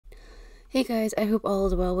Hey guys, I hope all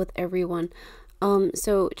is well with everyone.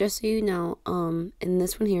 So just so you know, in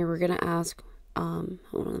this one here, we're gonna ask, hold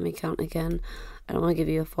on, let me count again. I don't want to give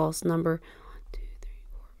you a false number. 1, 2, 3,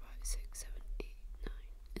 4, 5, 6, 7, 8, 9.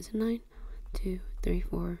 Is it 9? 1, 2, 3,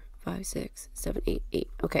 4, 5, 6, 7, 8, 8.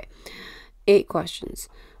 Okay, 8 questions,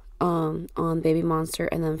 on Babymonster,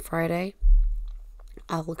 and then Friday,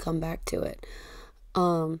 I will come back to it.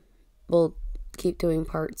 We'll keep doing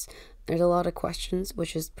parts. There's a lot of questions,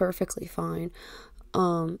 which is perfectly fine.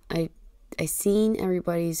 I seen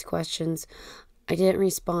everybody's questions. I didn't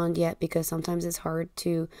respond yet because sometimes it's hard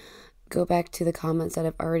to go back to the comments that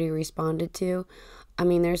I've already responded to. I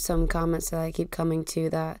mean, there's some comments that I keep coming to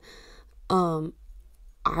that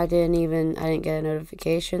I didn't get a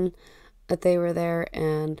notification that they were there,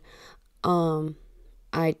 and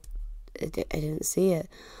I didn't see it.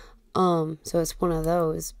 So it's one of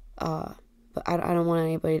those. But I don't want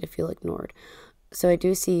anybody to feel ignored. So I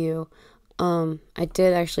do see you. I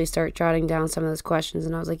did actually start jotting down some of those questions,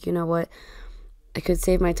 and I was like, you know what? I could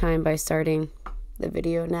save my time by starting the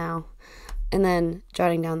video now and then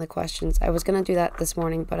jotting down the questions. I was going to do that this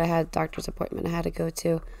morning, but I had a doctor's appointment I had to go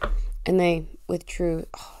to, and they withdrew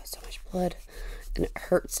so much blood, and it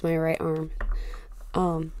hurts my right arm.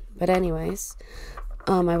 But anyways,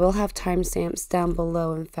 I will have timestamps down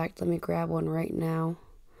below. In fact, let me grab one right now.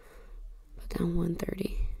 Down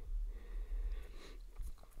 1:30.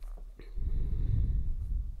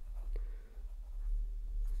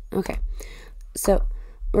 Okay, so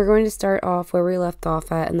we're going to start off where we left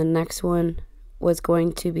off at, and the next one was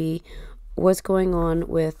going to be what's going on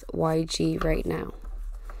with YG right now.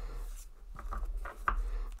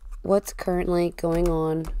 What's currently going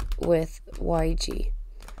on with YG?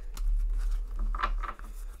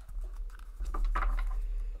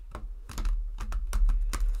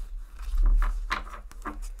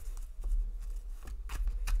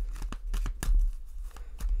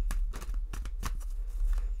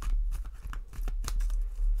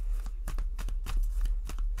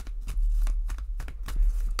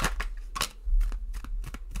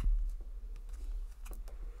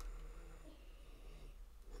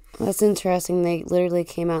 That's interesting. They literally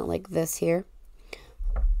came out like this here.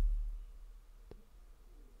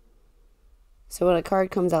 So when a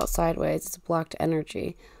card comes out sideways, it's blocked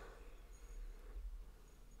energy.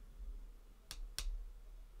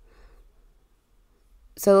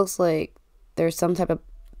 So it looks like there's some type of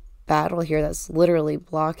battle here that's literally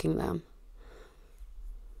blocking them.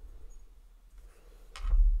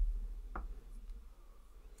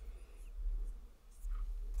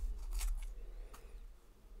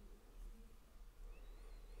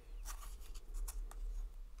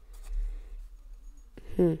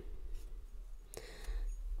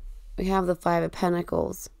 We have the Five of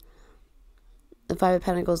Pentacles. The Five of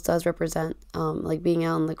Pentacles does represent like being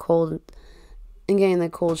out in the cold and getting the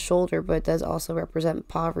cold shoulder, but it does also represent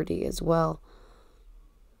poverty as well.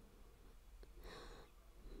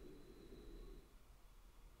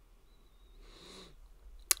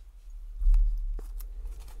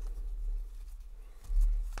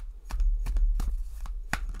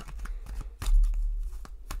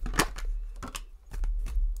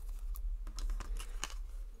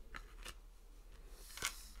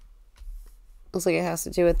 Looks like it has to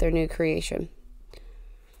do with their new creation.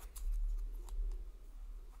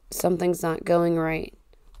 Something's not going right.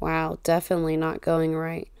 Wow, definitely not going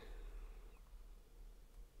right.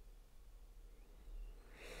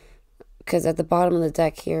 Because at the bottom of the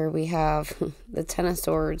deck here, we have the Ten of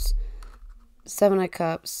Swords, Seven of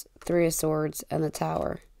Cups, Three of Swords, and the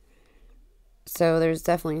Tower. So there's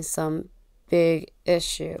definitely some big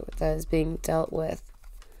issue that is being dealt with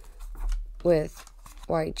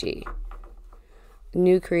YG.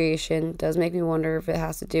 New creation does make me wonder if it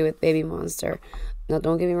has to do with Babymonster. Now,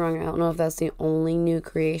 don't get me wrong, I don't know if that's the only new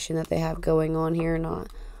creation that they have going on here or not.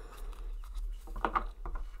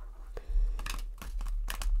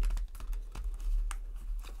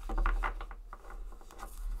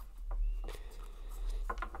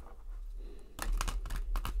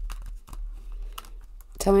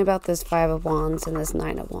 Tell me about this Five of Wands and this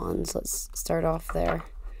Nine of Wands. Let's start off there.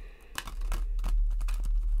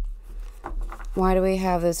 Why do we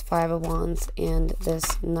have this Five of Wands and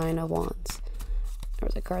this Nine of Wands? There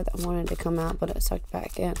was a card that wanted to come out, but it sucked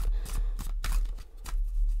back in.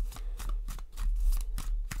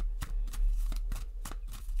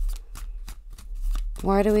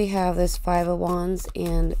 Why do we have this Five of Wands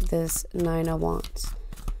and this Nine of Wands?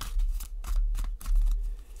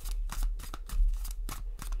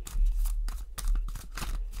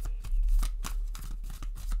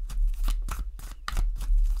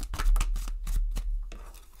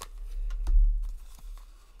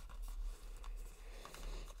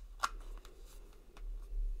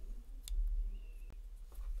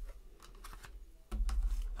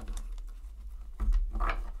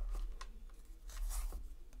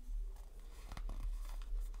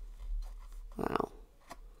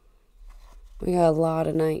 We got a lot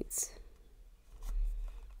of knights.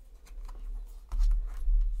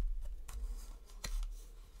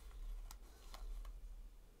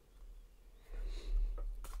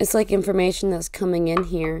 It's like information that's coming in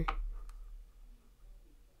here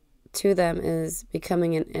to them is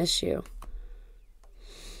becoming an issue.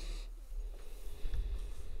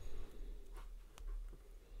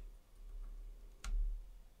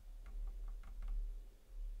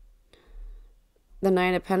 The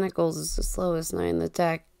Knight of Pentacles is the slowest knight in the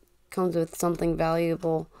deck. Comes with something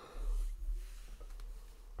valuable.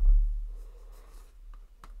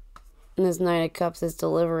 And this Knight of Cups is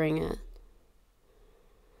delivering it.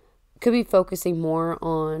 Could be focusing more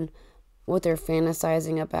on what they're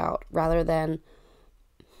fantasizing about rather than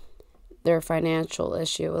their financial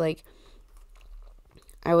issue. Like,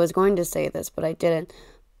 I was going to say this, but I didn't.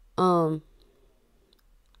 I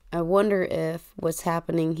wonder if what's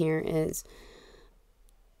happening here is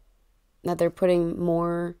that they're putting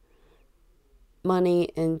more money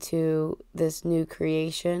into this new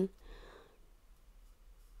creation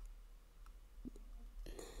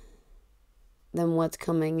than what's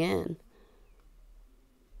coming in.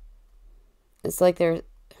 It's like they're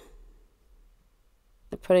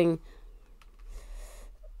putting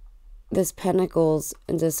this Pentacles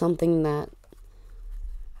into something that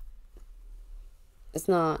it's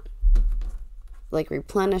not like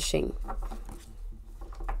replenishing.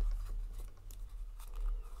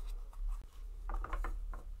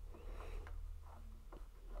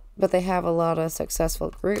 But they have a lot of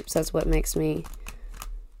successful groups. That's what makes me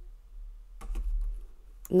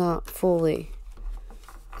not fully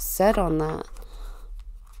set on that.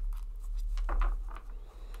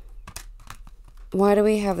 Why do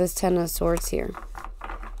we have this Ten of Swords here?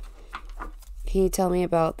 Can you tell me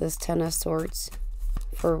about this Ten of Swords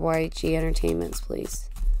for YG Entertainments, please?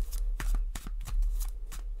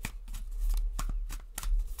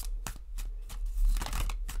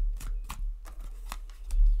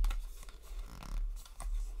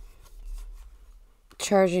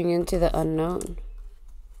 Charging into the unknown.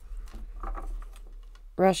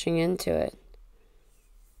 Rushing into it.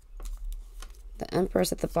 The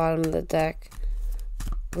Empress at the bottom of the deck.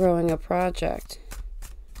 Growing a project.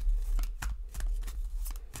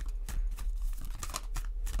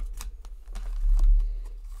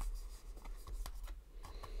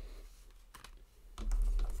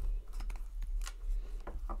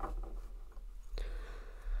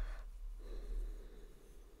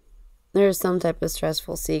 There's some type of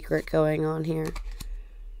stressful secret going on here.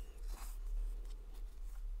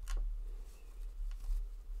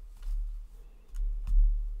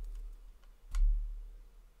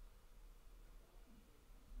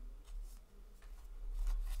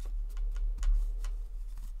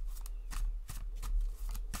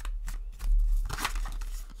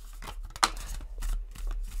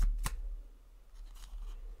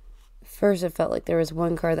 First, it felt like there was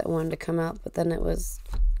one card that wanted to come out, but then it was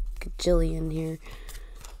a gajillion here.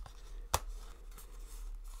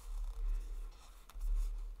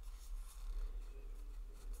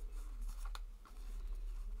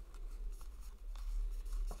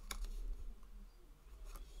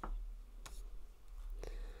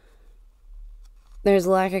 There's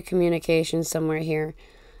lack of communication somewhere here,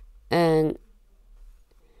 and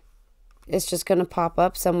it's just going to pop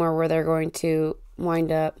up somewhere where they're going to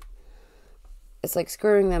wind up. It's like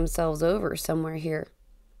screwing themselves over somewhere here.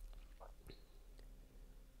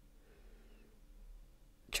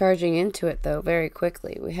 Charging into it, though, very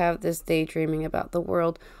quickly. We have this daydreaming about the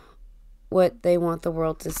world, what they want the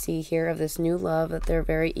world to see here of this new love that they're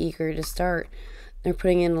very eager to start. They're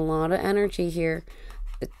putting in a lot of energy here.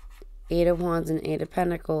 The Eight of Wands and Eight of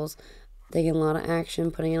Pentacles. Taking a lot of action,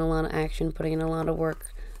 putting in a lot of action, putting in a lot of work,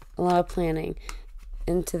 a lot of planning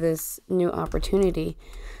into this new opportunity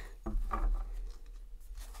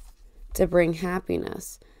to bring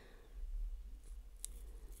happiness.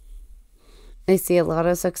 I see a lot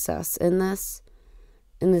of success in this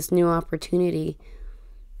new opportunity.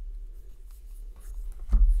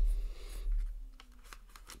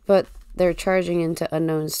 But they're charging into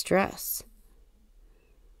unknown stress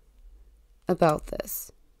about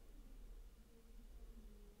this.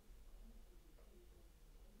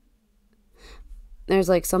 There's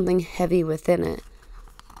like something heavy within it.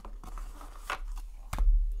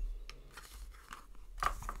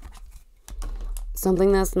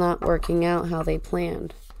 Something that's not working out how they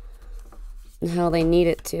planned and how they need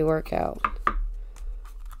it to work out.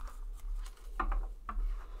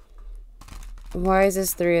 Why is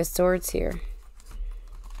this Three of Swords here?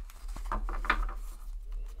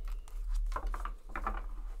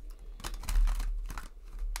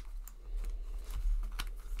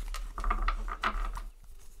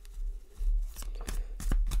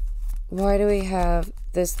 Why do we have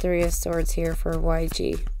this Three of Swords here for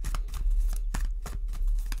YG?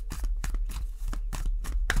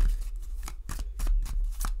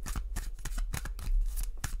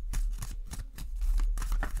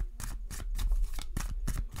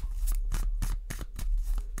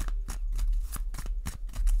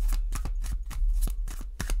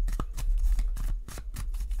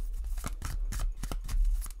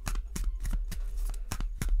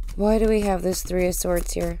 Why do we have this Three of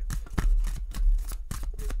Swords here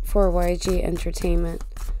for YG Entertainment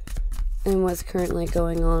and what's currently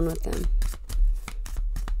going on with them?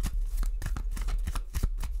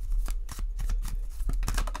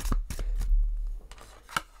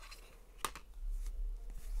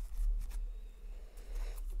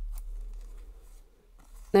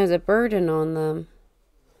 There's a burden on them.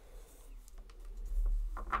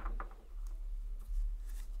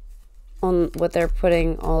 On what they're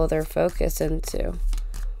putting all of their focus into,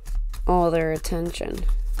 all their attention.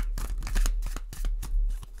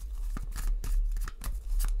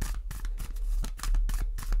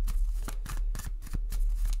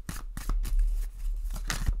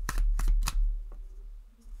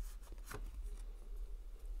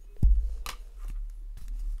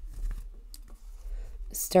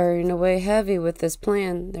 Starting to weigh heavy with this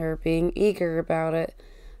plan. They're being eager about it.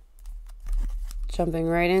 Jumping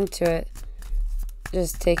right into it.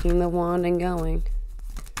 Just taking the wand and going.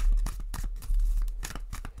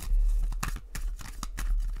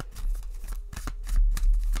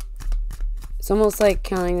 It's almost like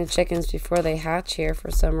counting the chickens before they hatch here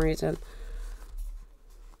for some reason.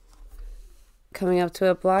 Coming up to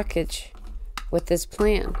a blockage with this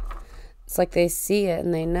plan. It's like they see it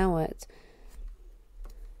and they know it.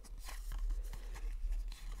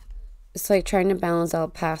 It's like trying to balance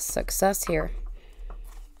out past success here.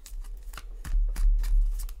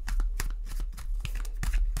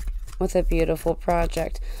 With a beautiful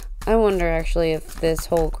project. I wonder actually if this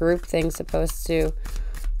whole group thing's supposed to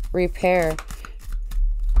repair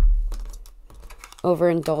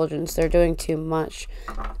overindulgence. They're doing too much.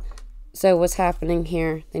 So what's happening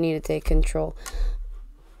here? They need to take control.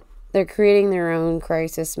 They're creating their own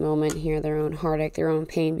crisis moment here, their own heartache, their own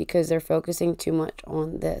pain, because they're focusing too much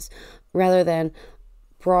on this rather than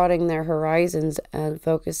broadening their horizons and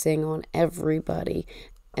focusing on everybody,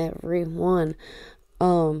 everyone.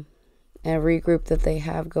 Every group that they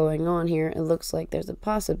have going on here, it looks like there's a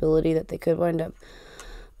possibility that they could wind up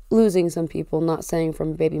losing some people. Not saying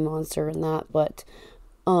from Babymonster and that, but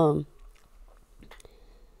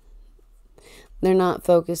they're not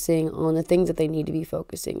focusing on the things that they need to be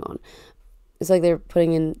focusing on. It's like they're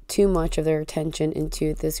putting in too much of their attention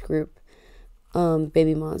into this group,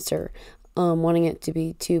 Babymonster, wanting it to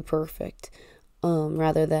be too perfect,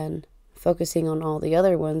 rather than focusing on all the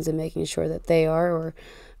other ones and making sure that they are, or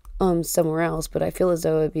somewhere else. But I feel as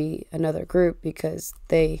though it would be another group because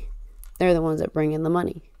they're the ones that bring in the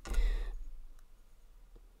money.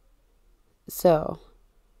 So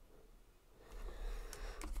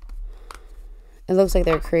it looks like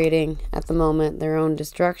they're creating at the moment their own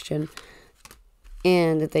destruction,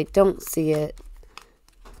 and if they don't see it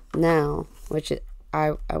now, which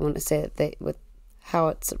I want to say that they, with how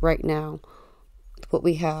it's right now, what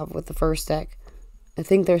we have with the first deck, I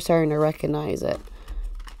think they're starting to recognize it.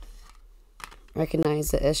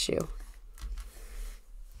 Recognize the issue.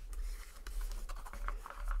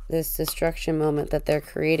 This destruction moment that they're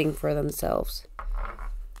creating for themselves.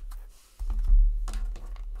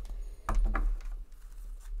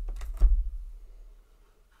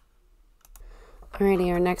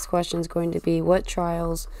 Alrighty, our next question is going to be, what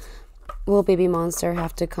trials will Babymonster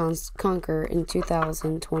have to conquer in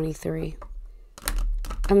 2023?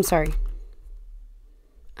 I'm sorry.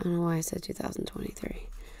 I don't know why I said 2023.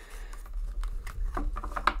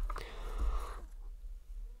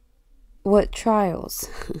 What trials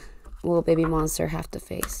will Babymonster have to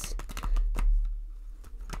face?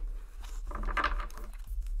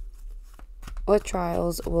 What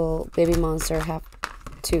trials will Babymonster have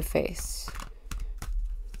to face?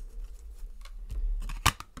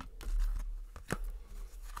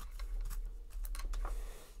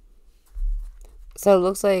 So it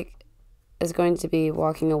looks like it's going to be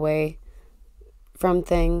walking away from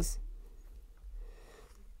things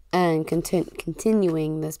and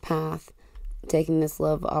continuing this path, taking this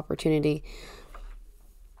love opportunity.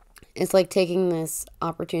 It's like taking this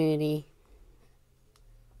opportunity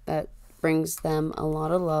that brings them a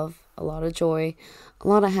lot of love, a lot of joy, a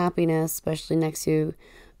lot of happiness, especially next to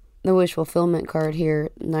the wish fulfillment card here,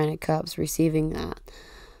 Nine of Cups, receiving that.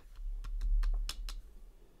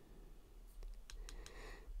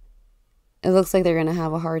 It looks like they're going to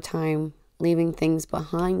have a hard time leaving things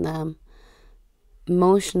behind them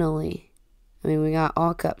emotionally, I mean, we got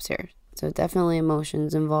all cups here, so definitely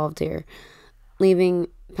emotions involved here. Leaving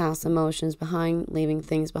past emotions behind, leaving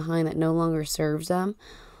things behind that no longer serves them,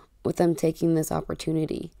 with them taking this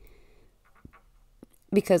opportunity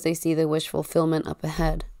because they see the wish fulfillment up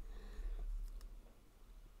ahead.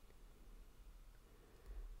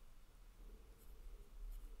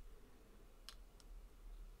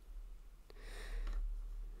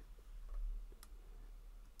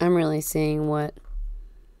 I'm really seeing what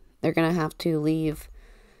they're going to have to leave,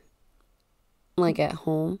 like at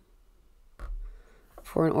home,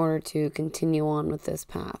 for in order to continue on with this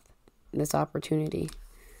path, this opportunity.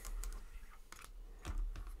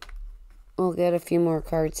 We'll get a few more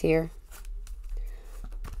cards here.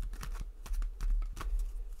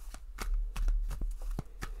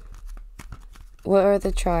 What are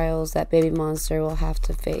the trials that Baby Monster will have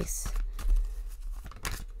to face?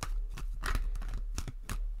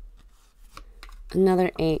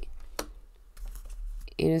 Another 8.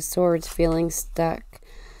 8 of Swords, feeling stuck.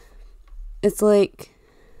 It's like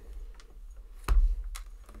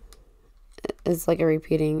a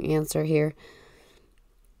repeating answer here.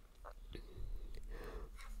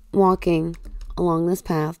 Walking along this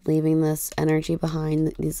path, leaving this energy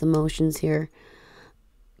behind, these emotions here,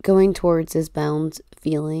 going towards this bound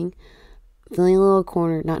feeling a little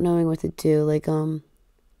cornered, not knowing what to do, like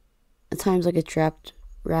at times like a trapped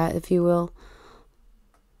rat, if you will.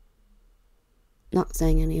 Not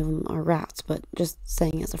saying any of them are rats, but just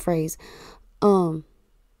saying as a phrase. But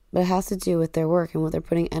it has to do with their work and what they're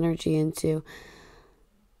putting energy into.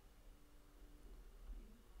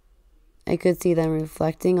 I could see them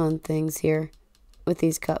reflecting on things here with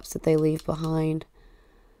these cups that they leave behind.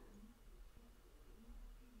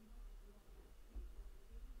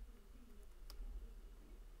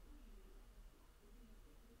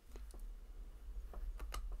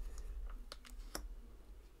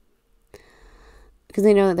 Because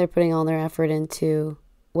they know that they're putting all their effort into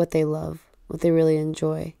what they love, what they really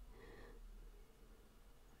enjoy.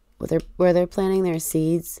 Where they're planting their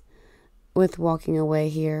seeds with walking away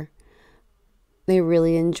here. They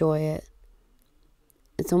really enjoy it.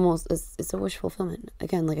 It's almost, it's a wish fulfillment.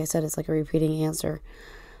 Again, like I said, it's like a repeating answer.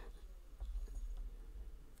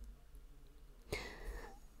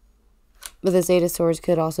 But this 8 of Swords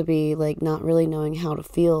could also be like not really knowing how to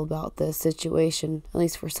feel about this situation, at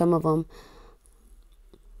least for some of them.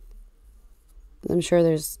 I'm sure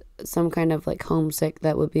there's some kind of like homesick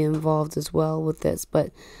that would be involved as well with this, but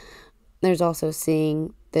there's also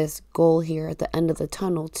seeing this goal here at the end of the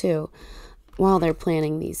tunnel too, while they're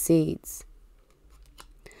planting these seeds.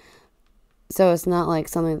 So it's not like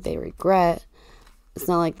something that they regret. It's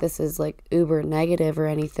not like this is like uber negative or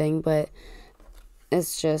anything, but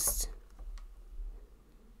it's just,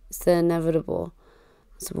 it's the inevitable.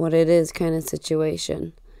 It's what it is kind of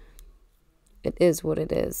situation. It is what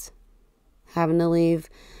it is. Having to leave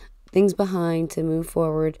things behind to move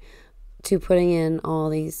forward, to putting in all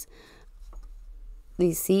these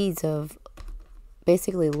seeds of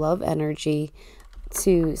basically love energy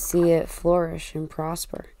to see it flourish and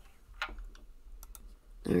prosper.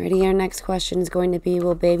 Alrighty, our next question is going to be,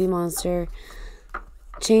 will Baby Monster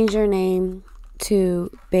change your name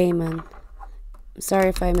to BAEMON? Sorry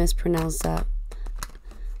if I mispronounced that.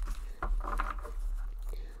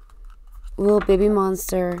 Will Baby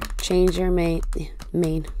Monster change your name to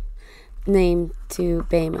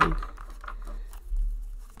BAEMON?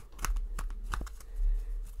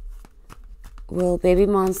 Will Baby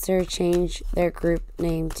Monster change their group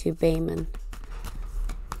name to BAEMON?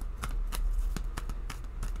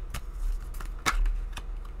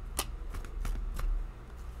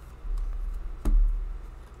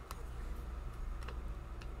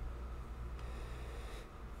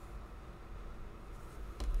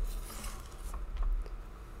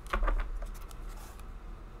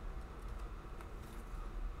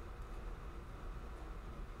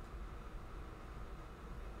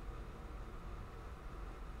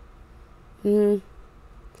 We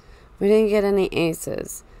didn't get any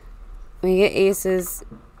aces. When you get aces,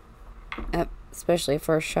 especially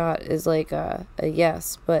first shot, is like a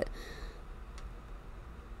yes. But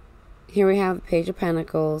here we have the Page of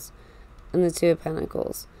Pentacles and the Two of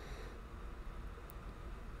Pentacles.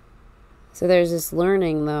 So there's this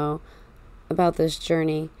learning, though, about this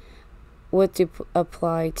journey. What to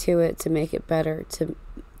apply to it to make it better, to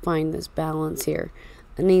find this balance here.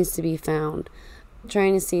 It needs to be found.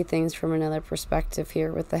 Trying to see things from another perspective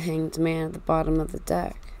here with the Hanged Man at the bottom of the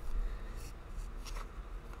deck.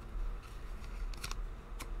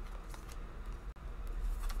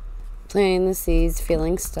 Planting the seeds,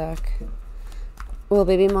 feeling stuck. Will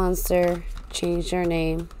Baby Monster change their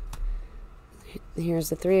name Here's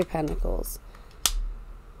the Three of Pentacles.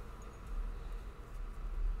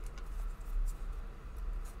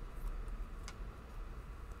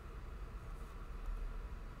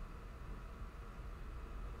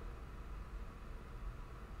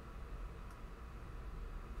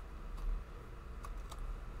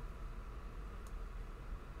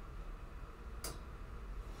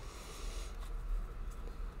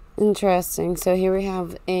 Interesting. So here we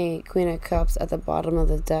have a Queen of Cups at the bottom of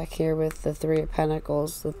the deck here with the Three of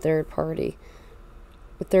Pentacles, the third party,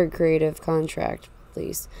 the third creative contract, at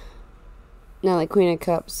least. Now, the Queen of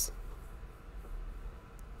Cups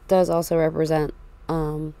does also represent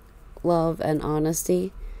love and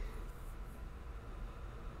honesty.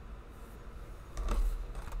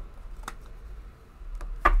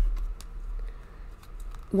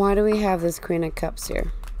 Why do we have this Queen of Cups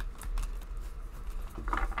here?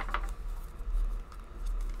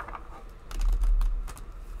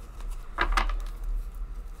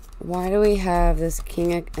 Why do we have this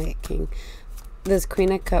this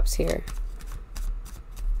Queen of Cups here?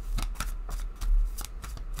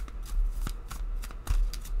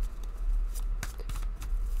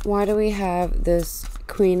 Why do we have this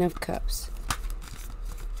Queen of Cups?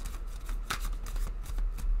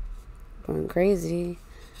 Going crazy.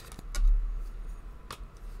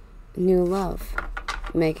 New love.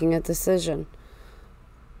 Making a decision.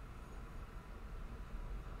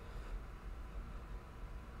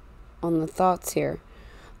 On the thoughts here.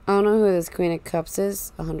 I don't know who this Queen of Cups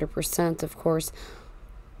is, 100% of course,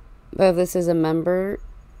 but if this is a member,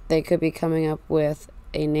 they could be coming up with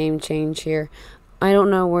a name change here. I don't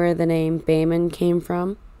know where the name BAEMON came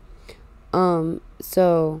from,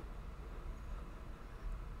 so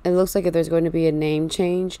it looks like if there's going to be a name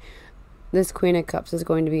change, this Queen of Cups is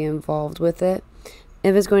going to be involved with it.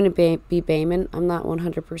 If it's going to be BAEMON, I'm not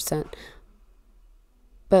 100%,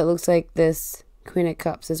 but it looks like this Queen of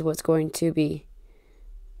Cups is what's going to be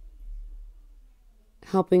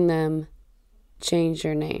helping them change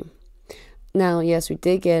their name. Now, yes, we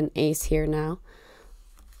did get an ace here now.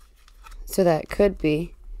 So that could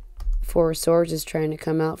be Four of Swords is trying to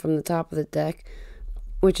come out from the top of the deck,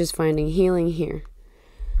 which is finding healing here.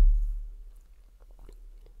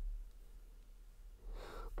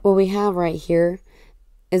 What we have right here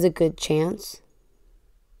is a good chance.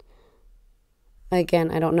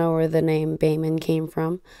 Again, I don't know where the name BAEMON came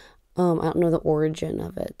from. I don't know the origin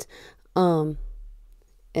of it.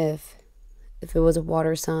 If it was a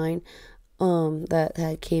water sign that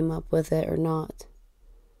had came up with it or not.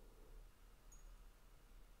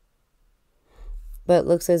 But it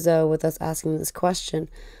looks as though with us asking this question,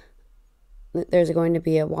 there's going to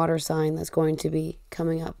be a water sign that's going to be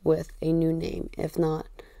coming up with a new name, if not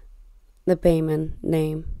the BAEMON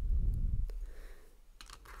name.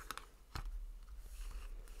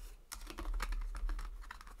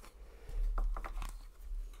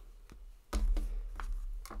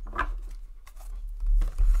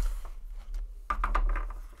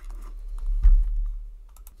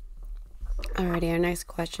 Alrighty, our next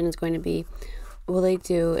question is going to be, will they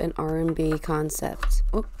do an R&B concept?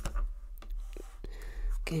 Oh,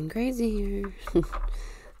 getting crazy here.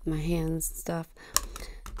 My hands and stuff.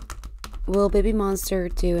 Will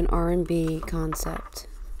Babymonster do an R&B concept?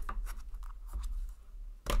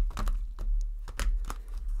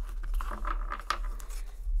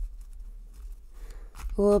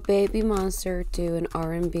 Will Babymonster do an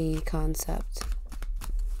R&B concept?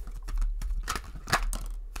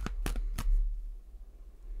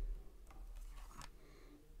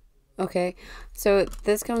 Okay, so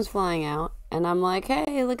this comes flying out, and I'm like,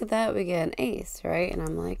 hey, look at that, we get an ace, right? And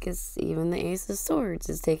I'm like, is even the Ace of Swords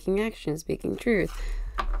is taking action, speaking truth.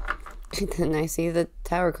 Then I see the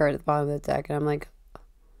Tower card at the bottom of the deck, and I'm like,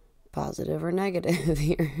 positive or negative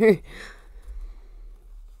here?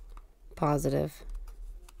 Positive.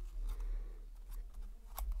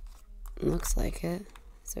 Looks like it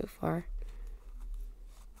so far.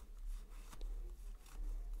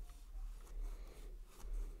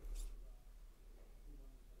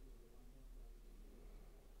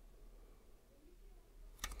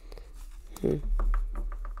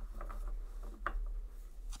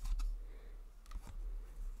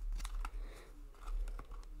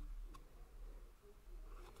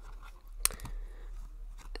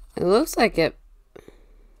 It looks like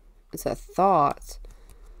it's a thought,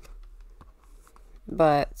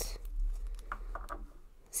 but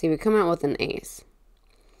see, we come out with an ace,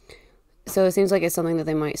 so it seems like it's something that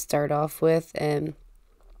they might start off with, and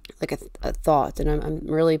like a thought, and I'm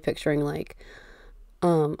really picturing like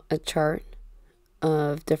a chart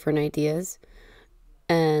of different ideas,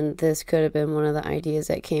 and this could have been one of the ideas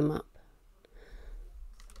that came up.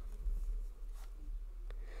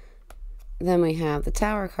 Then we have the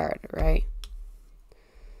Tower card, right?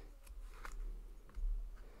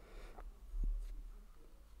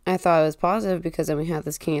 I thought it was positive because then we have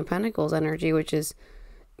this King of Pentacles energy, which is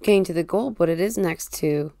getting to the goal, but it is next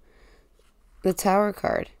to the Tower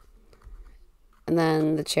card. And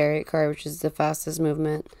then the Chariot card, which is the fastest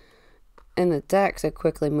movement in the deck, so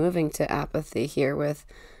quickly moving to apathy here with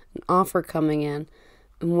an offer coming in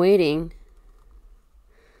and waiting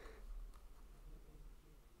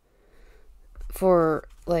for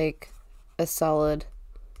like a solid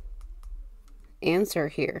answer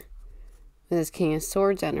here with this King of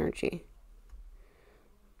Swords energy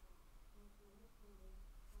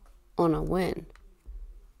on a win.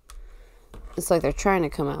 It's like they're trying to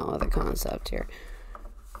come out with a concept here.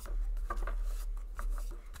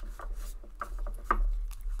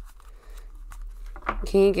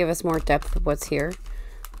 Can you give us more depth of what's here?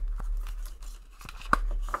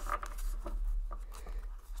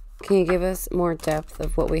 Can you give us more depth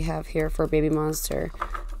of what we have here for Babymonster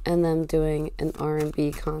and them doing an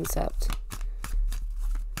R&B concept?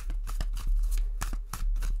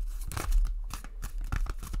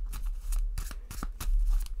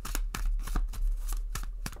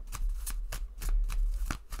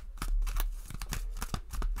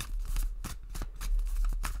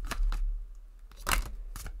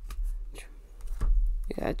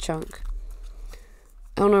 We got a chunk.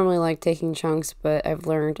 I don't normally like taking chunks, but I've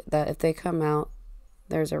learned that if they come out,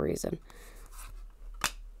 there's a reason.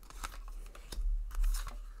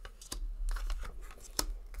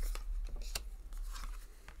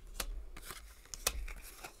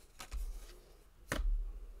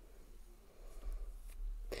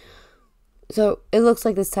 So it looks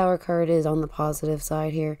like this Tower card is on the positive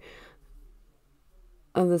side here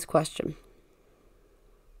of this question.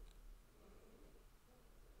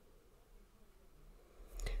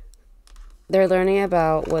 They're learning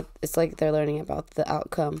about what it's like. They're learning about the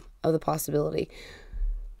outcome of the possibility.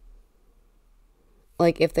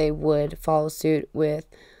 Like if they would follow suit with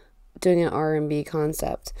doing an R&B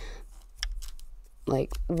concept,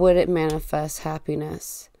 like would it manifest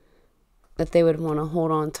happiness that they would want to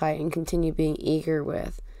hold on tight and continue being eager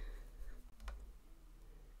with?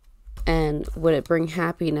 And would it bring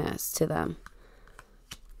happiness to them?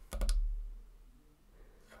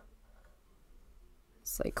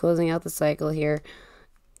 It's like closing out the cycle here,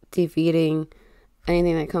 defeating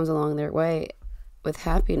anything that comes along their way with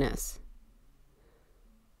happiness.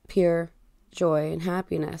 Pure joy and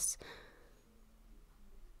happiness.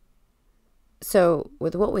 So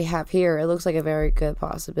with what we have here, it looks like a very good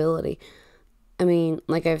possibility. I mean,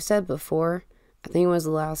 like I've said before, I think it was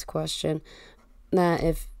the last question, that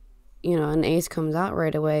if, you know, an ace comes out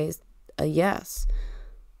right away, it's a yes.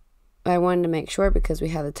 I wanted to make sure because we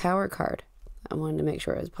had the Tower card. I wanted to make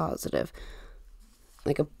sure it was positive.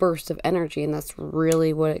 Like a burst of energy, and that's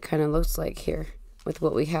really what it kind of looks like here with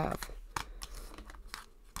what we have.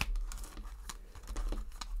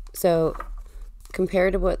 So,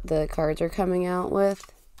 compared to what the cards are coming out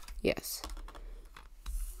with, yes.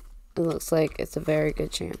 It looks like it's a very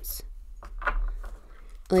good chance. At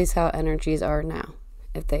least how energies are now,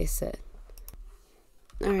 if they sit.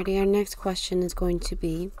 Alrighty, our next question is going to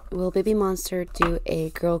be, will Babymonster do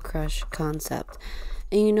a girl crush concept?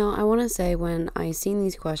 And you know, I want to say when I seen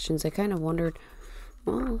these questions, I kind of wondered,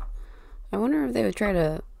 well, I wonder if they would try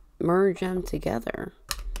to merge them together.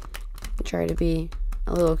 Try to be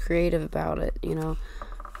a little creative about it, you know,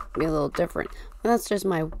 be a little different. But that's just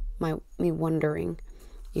me wondering,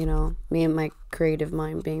 you know, me and my creative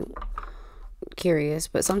mind being curious.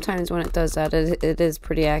 But sometimes when it does that, it is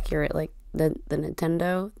pretty accurate. Like the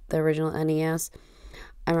Nintendo, the original NES,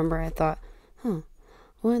 I remember I thought,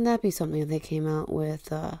 wouldn't that be something if they came out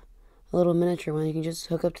with a little miniature one you can just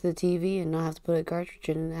hook up to the TV and not have to put a cartridge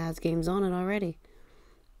in, and it has games on it already.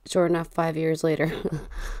 Sure enough, 5 years later,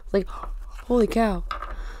 like, holy cow.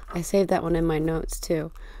 I saved that one in my notes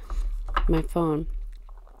too, my phone,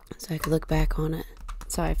 so I could look back on it.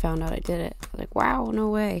 So I found out I did it. I was like, wow, no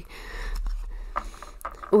way.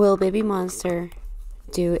 Will Babymonster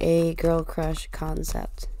do a girl crush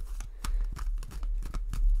concept?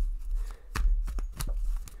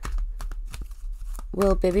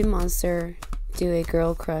 Will Babymonster do a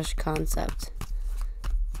girl crush concept?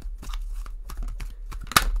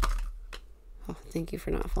 Oh, thank you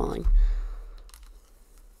for not falling.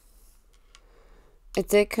 It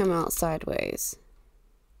did come out sideways.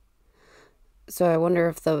 So I wonder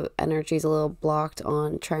if the energy's a little blocked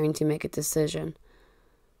on trying to make a decision.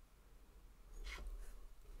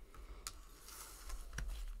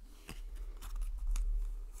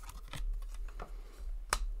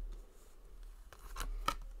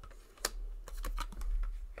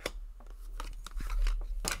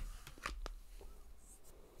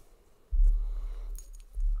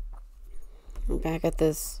 back at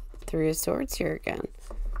this Three of Swords here again.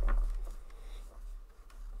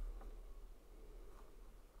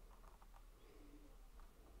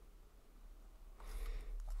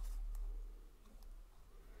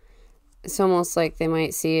 It's almost like they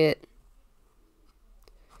might see it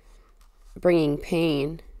bringing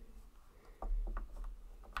pain.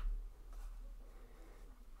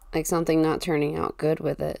 Like something not turning out good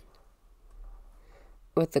with it.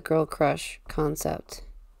 With the girl crush concept.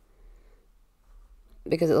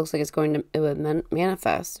 Because it looks like it would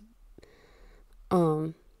manifest.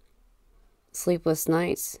 Sleepless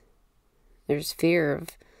nights. There's fear of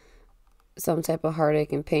some type of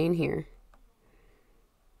heartache and pain here.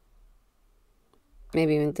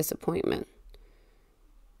 Maybe even disappointment.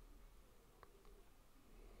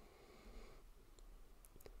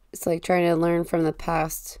 It's like trying to learn from the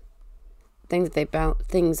past things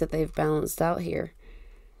that they've balanced out here.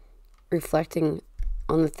 Reflecting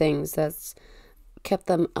on the things that's kept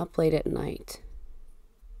them up late at night.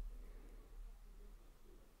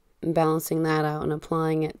 And balancing that out and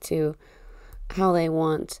applying it to how they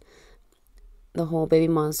want the whole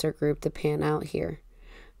Babymonster group to pan out here.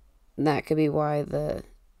 That could be why the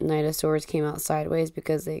Knight of Swords came out sideways,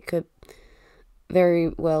 because they could very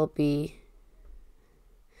well be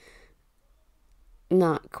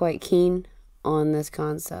not quite keen on this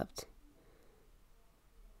concept.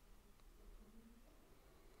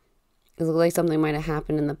 It looked like something might have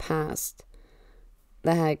happened in the past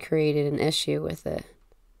that had created an issue with it.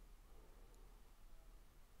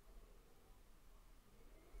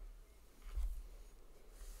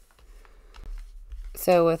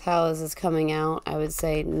 So with how this is coming out, I would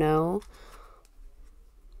say no.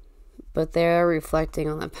 But they're reflecting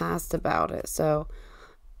on the past about it. So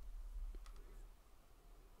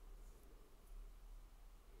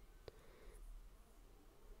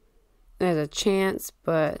there's a chance,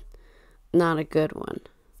 but not a good one.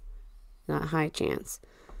 Not a high chance.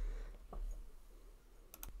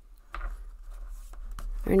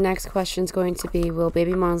 Our next question is going to be, will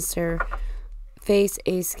Babymonster face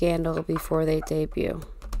a scandal before they debut?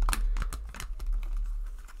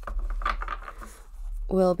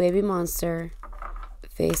 Will Babymonster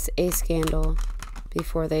face a scandal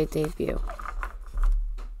before they debut?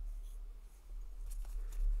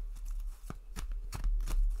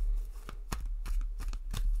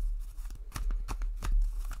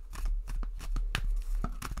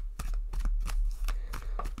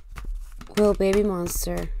 Will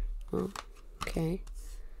Babymonster... Oh, okay.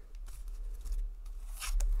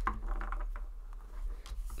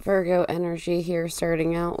 Virgo energy here,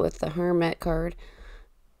 starting out with the Hermit card,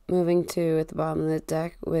 moving to at the bottom of the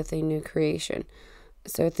deck with a new creation.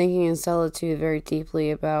 So thinking in solitude very deeply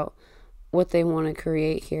about what they want to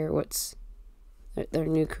create here, what's their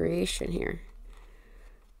new creation here.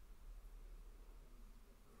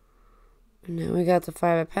 And now we got the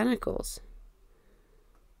Five of Pentacles.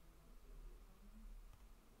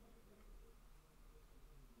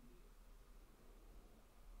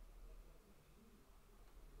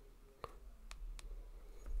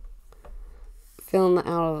 Feeling the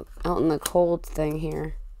out in the cold thing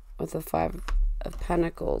here with the Five of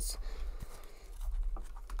Pentacles.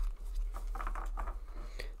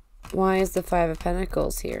 Why is the Five of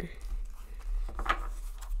Pentacles here?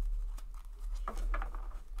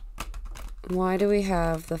 Why do we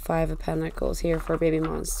have the Five of Pentacles here for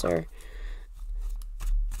Babymonster?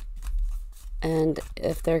 And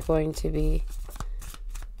if they're going to be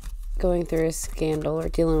going through a scandal or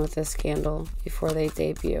dealing with a scandal before they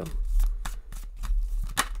debut.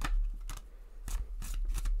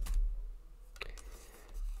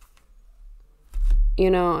 You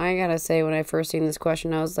know, I gotta say, when I first seen this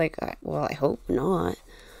question, I was like, well, I hope not.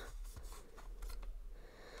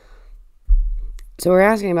 So we're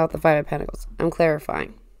asking about the Five of Pentacles. I'm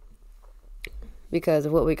clarifying. Because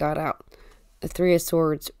of what we got out. The Three of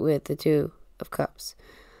Swords with the Two of Cups.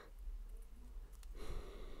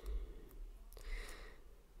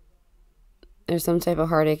 There's some type of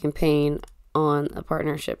heartache and pain on a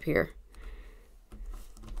partnership here.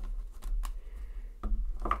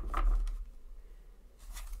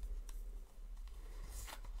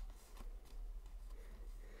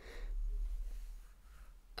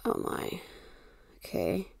 Oh my.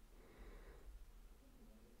 Okay.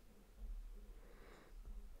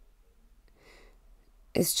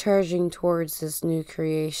 It's charging towards this new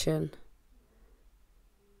creation.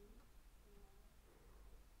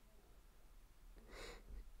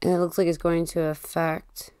 And it looks like it's going to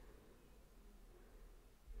affect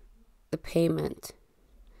the payment.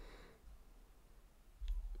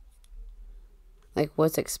 Like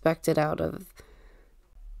what's expected out of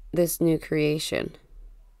this new creation.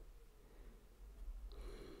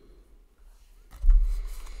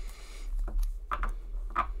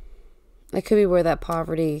 That could be where that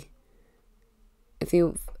poverty, if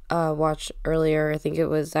you watched earlier, I think it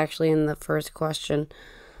was actually in the first question,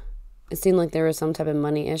 it seemed like there was some type of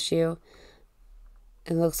money issue.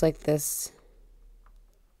 It looks like this.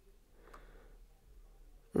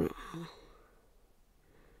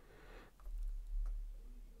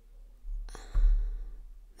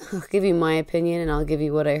 I'll give you my opinion, and I'll give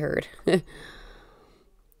you what I heard. Well,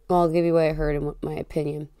 I'll give you what I heard and what my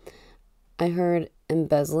opinion. I heard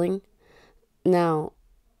embezzling. Now,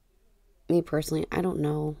 me personally, I don't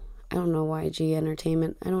know. I don't know YG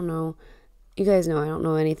Entertainment. I don't know. You guys know I don't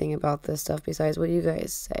know anything about this stuff besides what you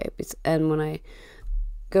guys say. And when I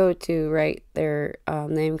go to write their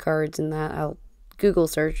name cards and that, I'll Google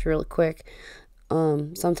search real quick.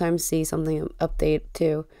 Sometimes see something update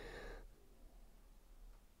too.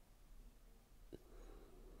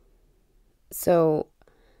 So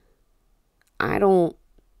I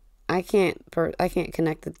can't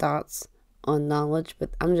connect the dots on knowledge, but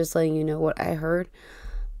I'm just letting you know what I heard.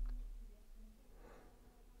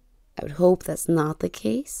 I would hope that's not the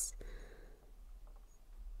case.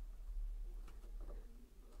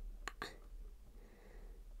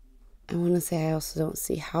 I want to say I also don't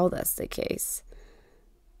see how that's the case.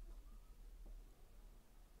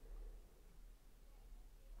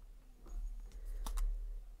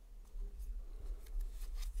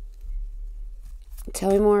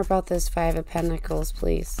 Tell me more about this Five of Pentacles,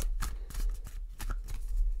 please.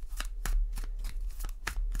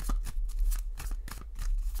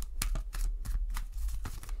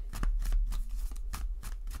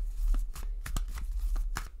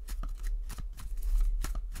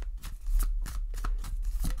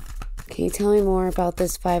 Can you tell me more about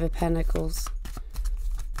this Five of Pentacles?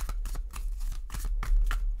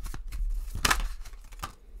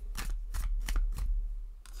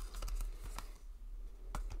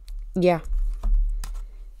 Yeah.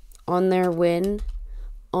 On their win,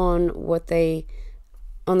 on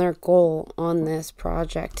their goal on this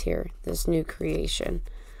project here, this new creation,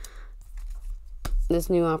 this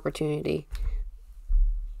new opportunity.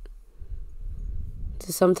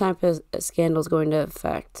 So some type of scandal is going to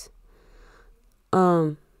affect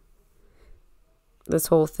this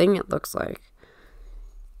whole thing, it looks like.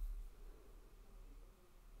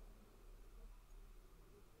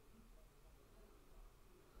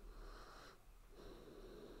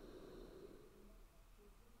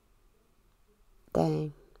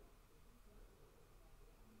 Dang.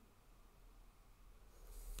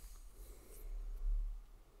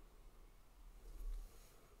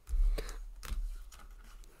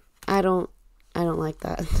 I don't like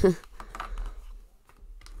that.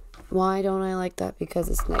 Why don't I like that? Because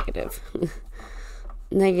it's negative.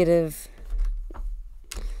 Negative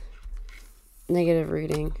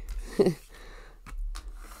reading.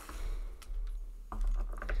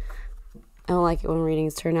 I don't like it when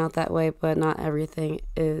readings turn out that way, but not everything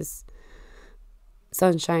is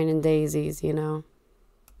sunshine and daisies, you know.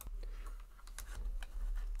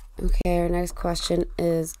 Okay, our next question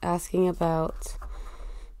is asking about...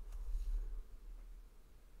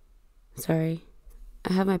 Sorry.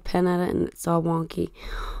 I have my pen at it and it's all wonky.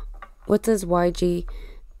 What does YG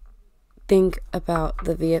think about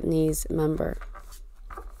the Vietnamese member?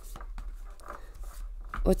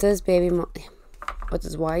 What does YG what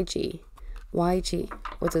does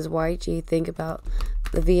YG think about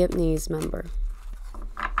the Vietnamese member?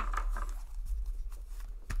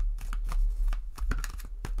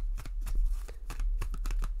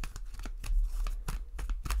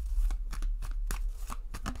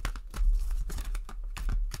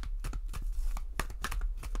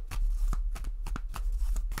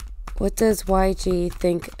 What does YG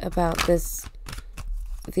think about this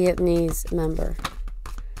Vietnamese member?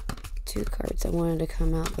 Two cards that wanted to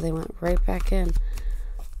come out, but they went right back in.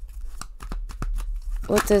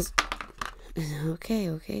 What does... Okay.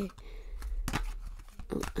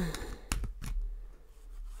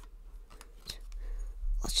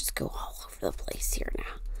 Let's just go all over the place here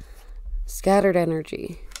now. Scattered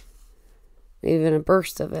energy. Even a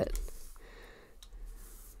burst of it.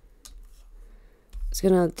 It's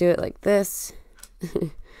gonna do it like this.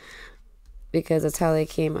 Because that's how they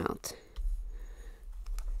came out.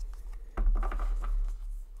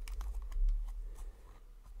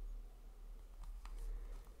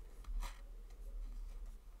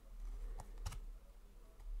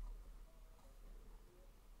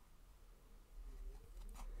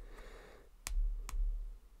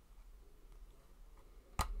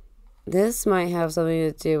 This might have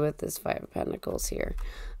something to do with this Five of Pentacles here.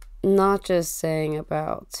 Not just saying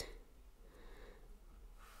about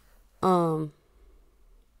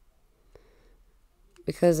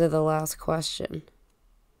because of the last question.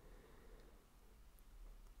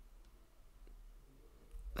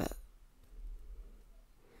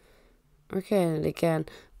 we're getting it again.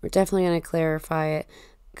 We're definitely going to clarify it,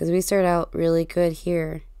 because we start out really good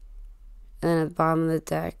here. And then at the bottom of the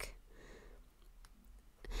deck,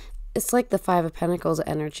 it's like the Five of Pentacles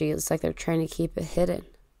energy. It's like they're trying to keep it hidden.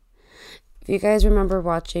 If you guys remember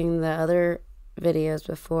watching the other videos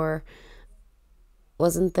before,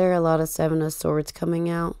 wasn't there a lot of Seven of Swords coming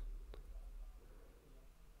out?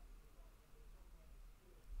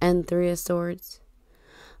 And Three of Swords?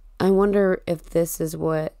 I wonder if this is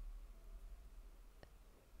what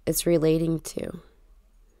it's relating to.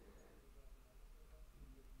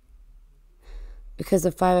 Because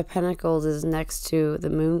the Five of Pentacles is next to the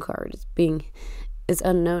Moon card. It's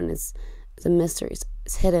unknown. It's a mystery.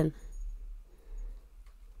 It's hidden.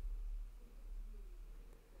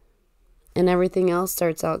 And everything else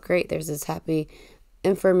starts out great. There's this happy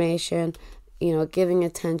information, you know, giving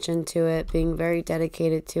attention to it, being very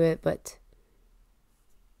dedicated to it. But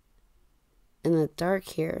in the dark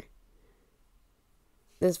here,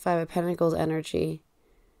 this Five of Pentacles energy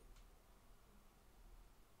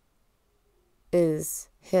is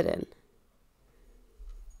hidden.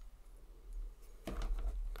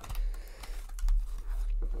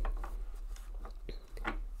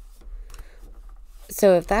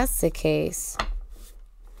 So if that's the case,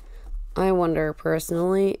 I wonder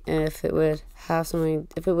personally if it would have something,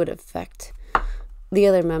 if it would affect the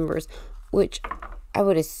other members, which I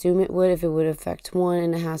would assume it would if it would affect one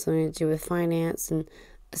and it has something to do with finance and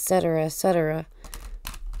etc., etc.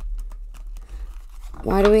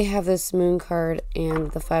 Why do we have this Moon card and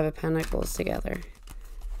the Five of Pentacles together?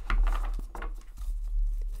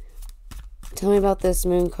 Tell me about this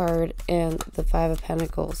Moon card and the Five of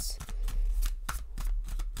Pentacles.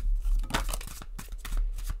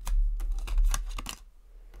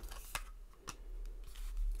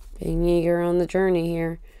 Being eager on the journey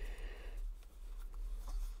here.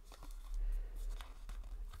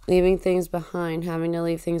 Leaving things behind, having to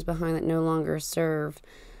leave things behind that no longer serve.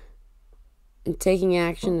 And taking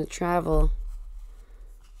action to travel.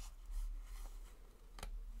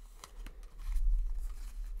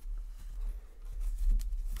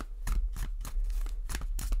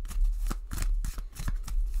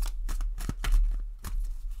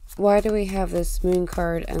 Why do we have this Moon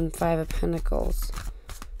card and Five of Pentacles?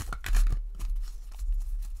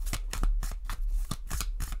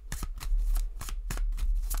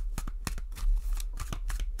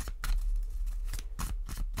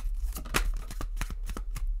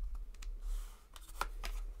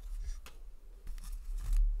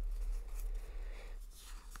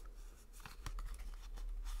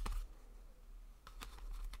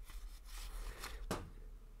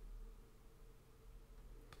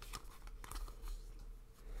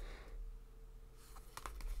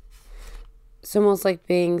 It's almost like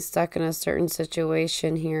being stuck in a certain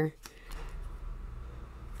situation here.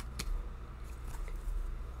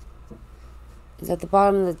 It's at the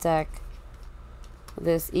bottom of the deck.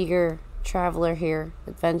 This eager traveler here,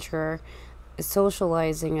 adventurer, is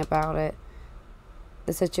socializing about it,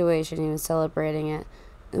 the situation, even celebrating it.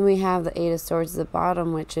 And we have the Eight of Swords at the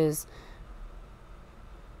bottom, which is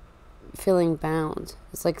feeling bound.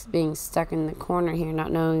 It's like being stuck in the corner here,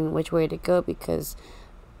 not knowing which way to go, because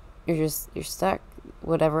you're stuck.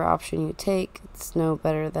 Whatever option you take, it's no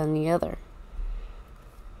better than the other.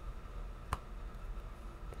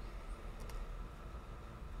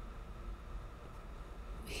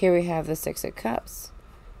 Here we have the Six of Cups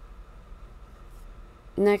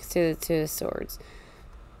next to the Two of Swords.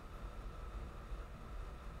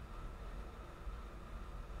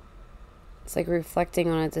 It's like reflecting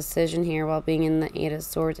on a decision here while being in the Eight of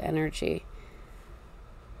Swords energy.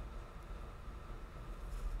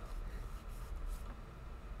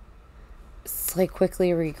 It's like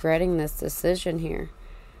quickly regretting this decision here,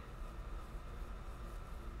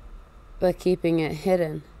 but keeping it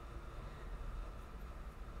hidden.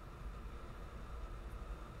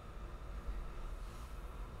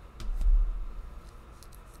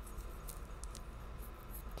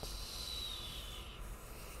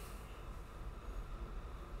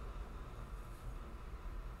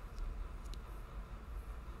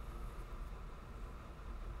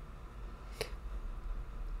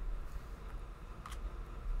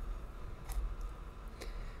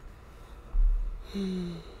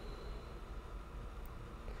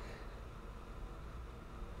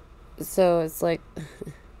 So it's like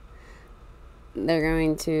they're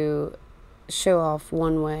going to show off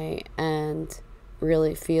one way and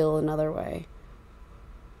really feel another way.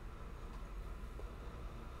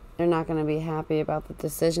 They're not going to be happy about the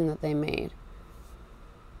decision that they made.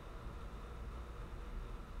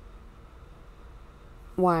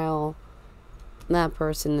 While that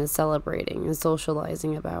person is celebrating and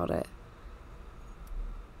socializing about it.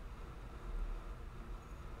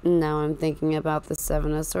 Now I'm thinking about the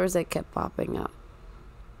Seven of Swords that kept popping up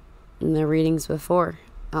in the readings before.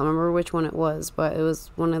 I don't remember which one it was, but it was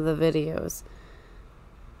one of the videos.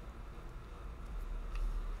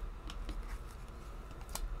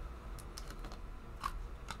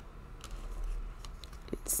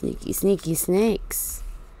 Sneaky, sneaky snakes.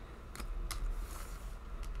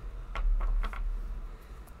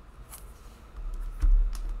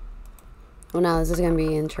 Well, now this is going to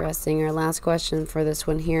be interesting. Our last question for this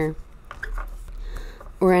one here.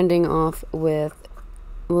 We're ending off with,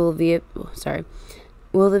 will the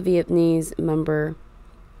Vietnamese member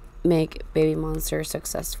make Babymonster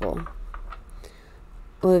successful?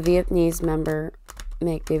 Will the Vietnamese member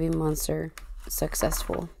make Babymonster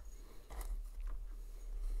successful?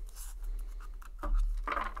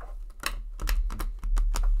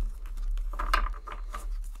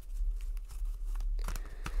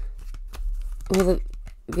 Will the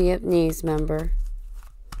Vietnamese member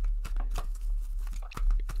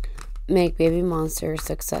make Babymonster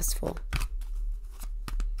successful?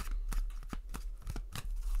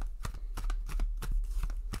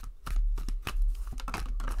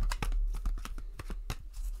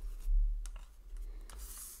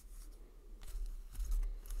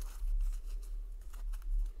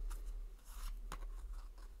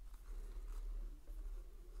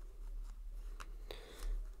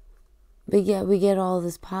 But yet we get all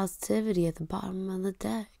this positivity at the bottom of the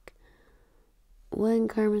deck. What in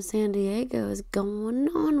Carmen San Diego is going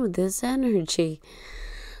on with this energy?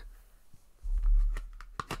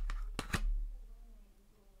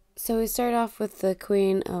 So we start off with the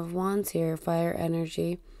Queen of Wands here, fire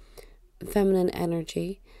energy, feminine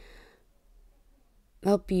energy,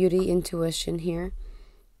 about beauty, intuition here,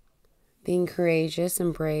 being courageous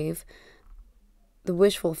and brave, the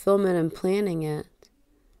wish fulfillment and planning it,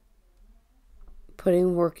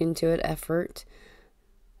 putting work into it, effort.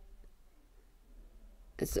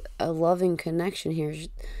 It's a loving connection here.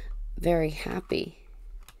 Very happy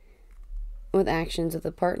with actions of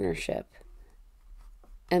the partnership.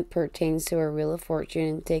 And pertains to a Wheel of Fortune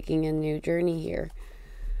and taking a new journey here.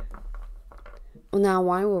 Well, now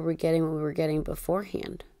why were we getting what we were getting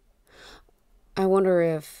beforehand? I wonder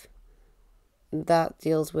if that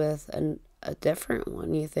deals with a different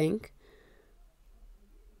one, you think?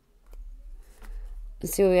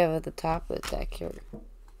 Let's see what we have at the top of the deck here.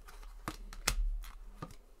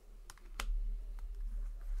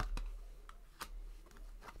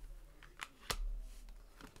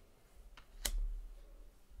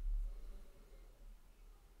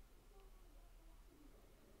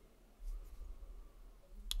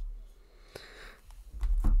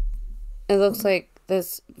 It looks like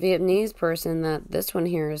this Vietnamese person that this one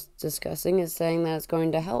here is discussing is saying that it's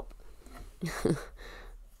going to help.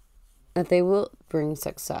 That they will bring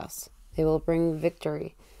success. They will bring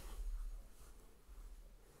victory.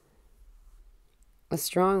 A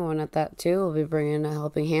strong one at that too will be bringing a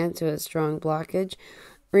helping hand to a strong blockage,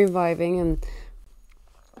 reviving and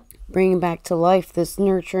bringing back to life this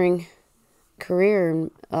nurturing career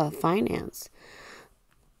and finance.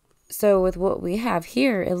 So with what we have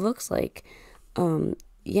here, it looks like,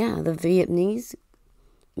 yeah, the Vietnamese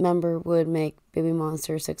member would make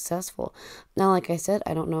Babymonster successful. Now, like I said,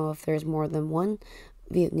 I don't know if there's more than one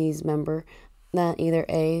Vietnamese member that either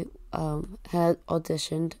A, had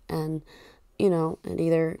auditioned and, and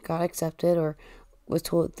either got accepted or was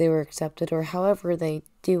told they were accepted, or however they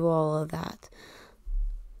do all of that.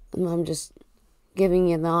 I'm just giving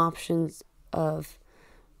you the options of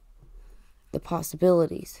the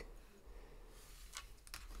possibilities.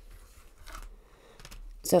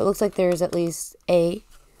 So it looks like there's at least a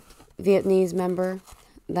Vietnamese member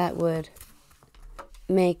that would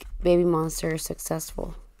make Babymonster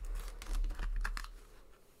successful.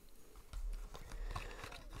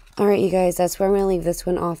 Alright, you guys, that's where I'm going to leave this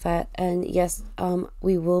one off at. And yes,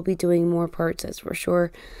 we will be doing more parts, as for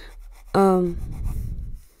sure. I'm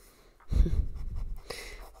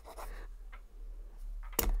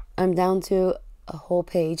down to a whole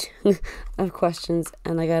page of questions,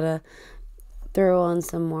 and I gotta throw on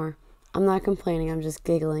some more. I'm not complaining, I'm just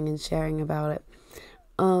giggling and sharing about it.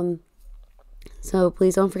 So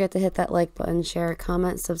please don't forget to hit that like button, share,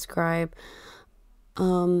 comment, subscribe.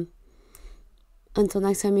 Until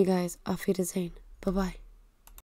next time, you guys, auf Wiedersehen. Bye-bye.